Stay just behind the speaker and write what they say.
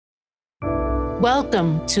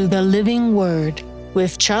Welcome to the Living Word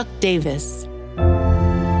with Chuck Davis.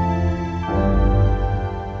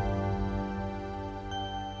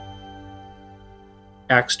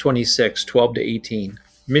 Acts 26, 12-18,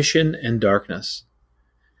 Mission and Darkness.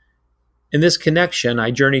 In this connection, I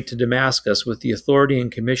journeyed to Damascus with the authority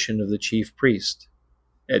and commission of the chief priest.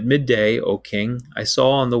 At midday, O king, I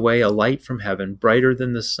saw on the way a light from heaven, brighter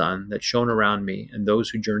than the sun, that shone around me and those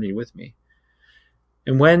who journeyed with me.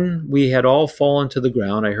 And when we had all fallen to the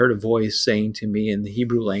ground, I heard a voice saying to me in the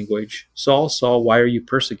Hebrew language, Saul, Saul, why are you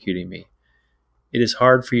persecuting me? It is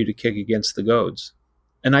hard for you to kick against the goads.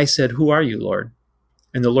 And I said, Who are you, Lord?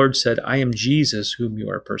 And the Lord said, I am Jesus whom you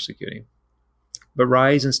are persecuting. But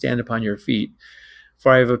rise and stand upon your feet,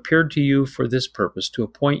 for I have appeared to you for this purpose, to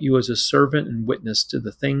appoint you as a servant and witness to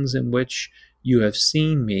the things in which you have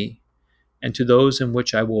seen me, and to those in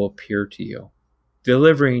which I will appear to you,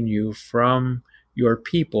 delivering you from your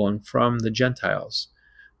people and from the Gentiles,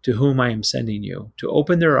 to whom I am sending you, to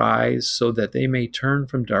open their eyes so that they may turn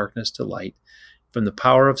from darkness to light, from the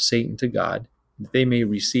power of Satan to God, that they may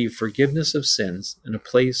receive forgiveness of sins and a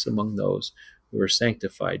place among those who are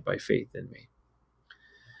sanctified by faith in me.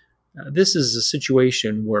 This is a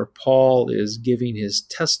situation where Paul is giving his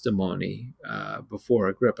testimony before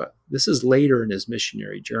Agrippa. This is later in his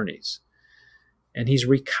missionary journeys. And he's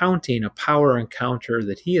recounting a power encounter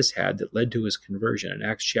that he has had that led to his conversion. In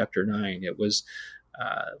Acts chapter 9, it was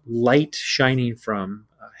light shining from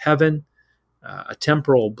heaven, a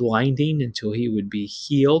temporal blinding until he would be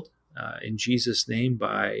healed in Jesus' name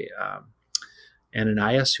by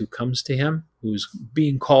Ananias, who comes to him, who's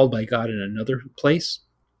being called by God in another place.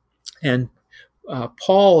 And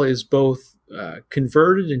Paul is both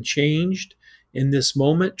converted and changed in this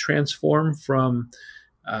moment, transformed from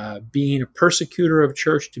being a persecutor of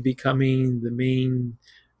church to becoming the main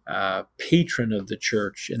patron of the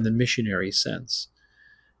church in the missionary sense.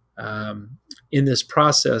 In this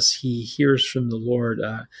process, he hears from the Lord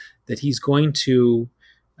that he's going to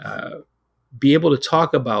be able to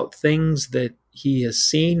talk about things that he has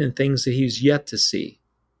seen and things that he's yet to see.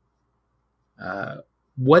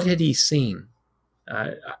 What had he seen?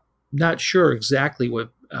 I'm not sure exactly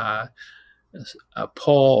what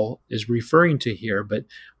Paul is referring to here, but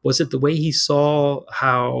was it the way he saw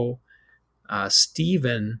how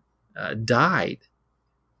Stephen died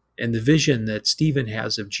and the vision that Stephen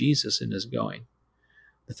has of Jesus in his going?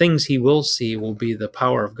 The things he will see will be the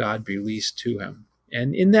power of God released to him.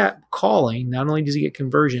 And in that calling, not only does he get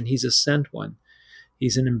conversion, he's a sent one.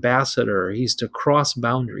 He's an ambassador. He's to cross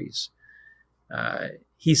boundaries.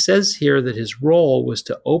 He says here that his role was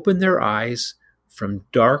to open their eyes from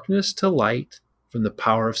darkness to light, from the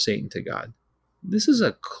power of Satan to God. This is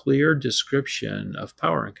a clear description of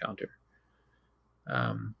power encounter.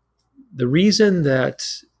 The reason that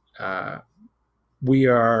we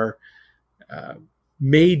are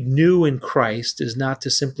made new in Christ is not to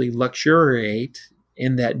simply luxuriate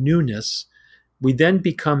in that newness. We then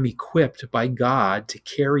become equipped by God to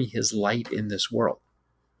carry his light in this world.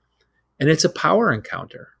 And it's a power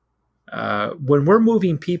encounter. When we're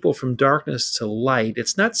moving people from darkness to light,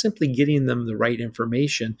 it's not simply getting them the right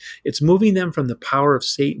information. It's moving them from the power of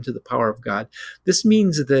Satan to the power of God. This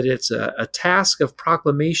means that it's a task of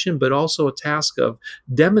proclamation, but also a task of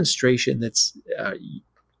demonstration that's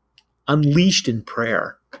unleashed in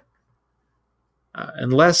prayer.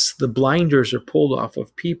 Unless the blinders are pulled off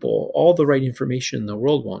of people, all the right information in the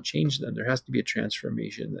world won't change them. There has to be a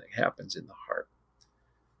transformation that happens in the heart.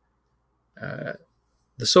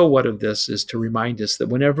 The so what of this is to remind us that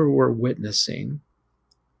whenever we're witnessing,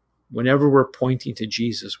 whenever we're pointing to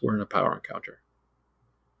Jesus, we're in a power encounter.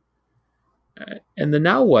 And the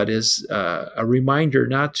now what is a reminder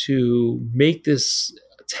not to make this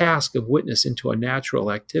task of witness into a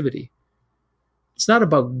natural activity. It's not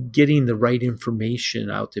about getting the right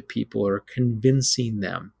information out to people or convincing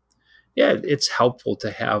them. Yeah, it's helpful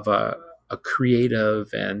to have a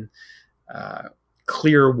creative and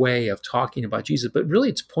clear way of talking about Jesus, but really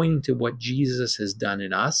it's pointing to what Jesus has done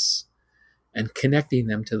in us and connecting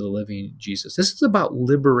them to the living Jesus. This is about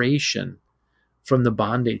liberation from the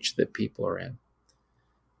bondage that people are in.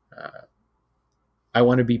 I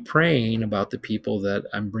want to be praying about the people that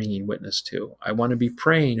I'm bringing witness to. I want to be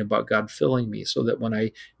praying about God filling me so that when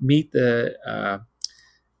I meet the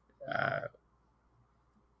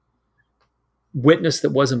witness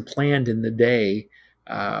that wasn't planned in the day,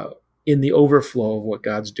 in the overflow of what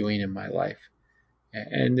God's doing in my life.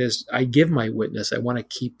 And as I give my witness, I want to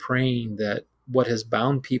keep praying that what has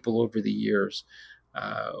bound people over the years,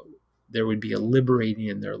 there would be a liberating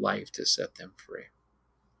in their life to set them free.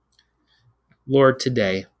 Lord,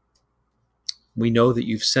 today, We know that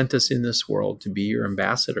you've sent us in this world to be your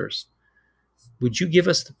ambassadors. Would you give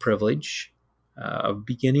us the privilege of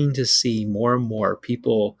beginning to see more and more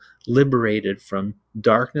people liberated from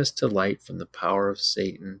darkness to light, from the power of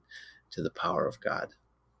Satan to the power of God?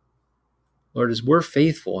 Lord, as we're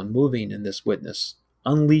faithful and moving in this witness,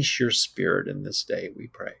 unleash your Spirit in this day, we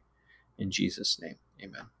pray. In Jesus' name,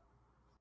 amen.